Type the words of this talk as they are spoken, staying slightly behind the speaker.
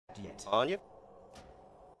On you.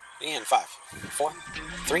 In 5, 4,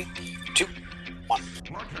 3, 2, 1. Is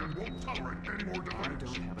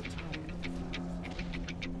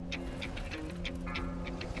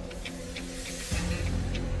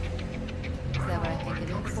that what I think it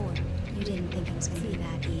is? You didn't think it was going to be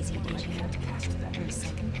that easy, did you? For a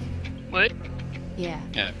second there? What? Yeah.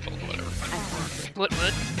 Yeah, well, whatever. I thought. What?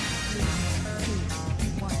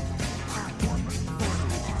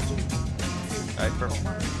 Alright, purple.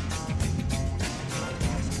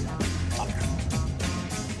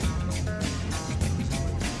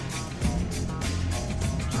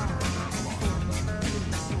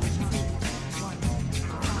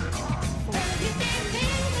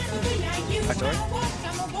 Back door.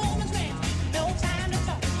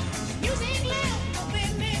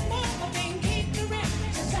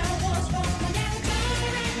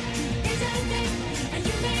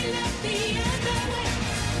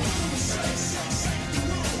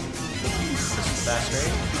 Fast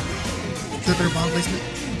rate. Good bit of bomb placement.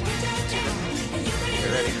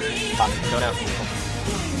 You're ready. Go now.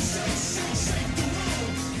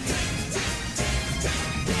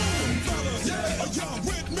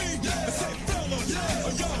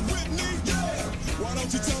 Why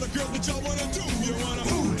don't you tell the girl what y'all wanna do? You wanna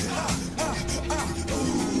move?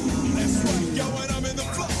 That's right, yo, and I'm in the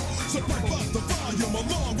flow. So pipe up the volume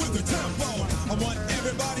along with the tempo. I want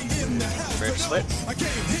everybody in the house to know I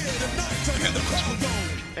came here tonight to hear the crowd go.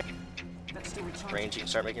 Range, you can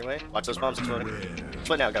start making your way. Watch those bombs exploding.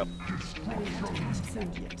 Split now, go.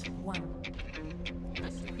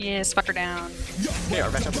 Yes, fuck her down. Yeah,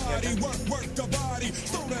 match up.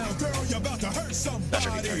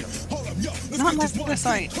 Not left the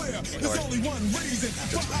side.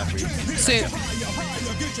 Soon.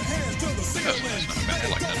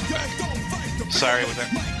 Sorry, was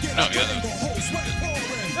that? No, yeah.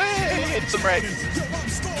 Hey, it's the break.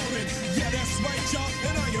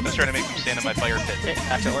 I was trying to make him stand in my fire pit. Okay,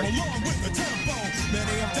 action orange.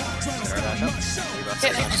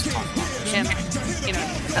 Hit him. You know.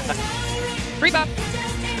 Rebuff.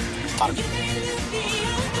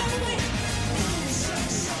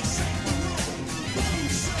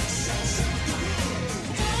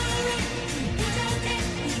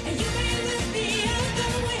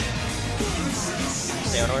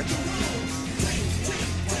 Stay on orange.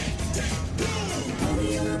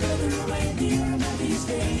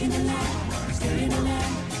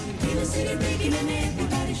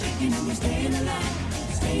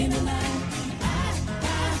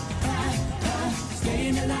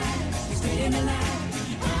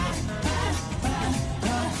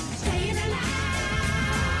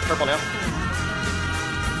 Purple now.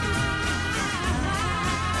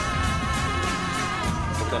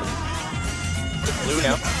 Blue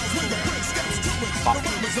now. Pop.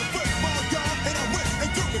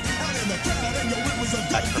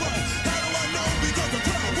 Back to purple.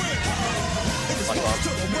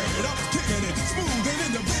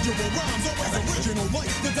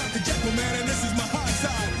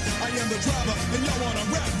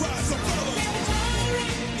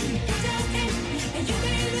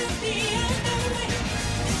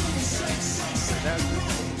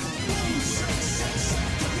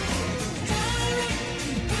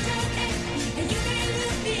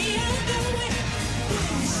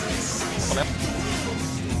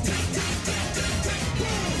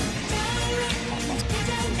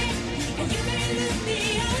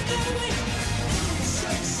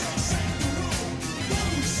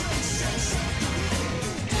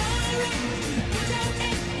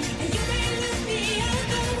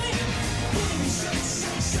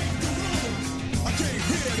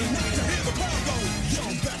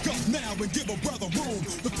 And give a brother room.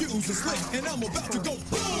 The fuse is lit and I'm about to go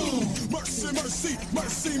boom. Mercy, mercy,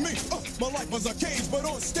 mercy me. My life was a cage, but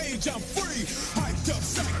on stage I'm free. Hyped up,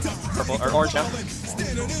 psyched up. Purple or orange now.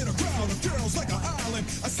 Standing in a crowd of girls like an island.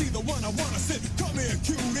 I see the one I wanna sit. Come here,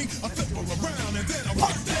 cutie. I flip her around and then I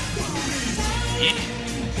rock that booty.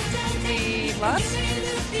 We lost?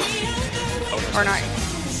 Or not? I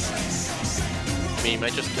mean, you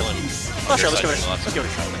might just kill him. Oh, sure, let's give it a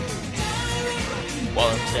try.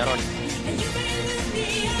 Well, stay on orange.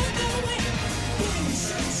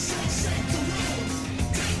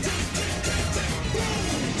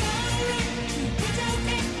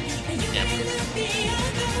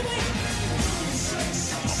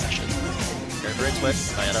 Red split.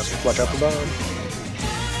 Oh yeah, that was good. Watch out for bomb.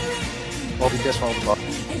 Well, we just rolled the bomb.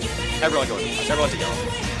 Everyone go. Everyone to yellow.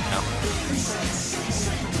 Now.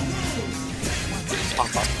 Pop,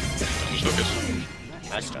 pop. Just focus.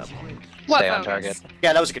 Nice job. What Stay on focus? target.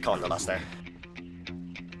 Yeah, that was a good call in the last there.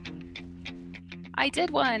 I did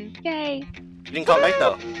one. Yay. You didn't call it right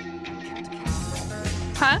though.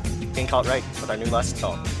 Huh? Can't call it right with our new last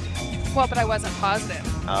call. Well, but I wasn't positive.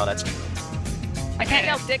 Oh, that's true. I can't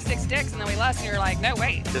yell dicks, dicks, dicks, and then we lost, and you're like, no,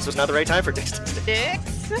 wait. This was not the right time for dicks.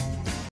 Dicks?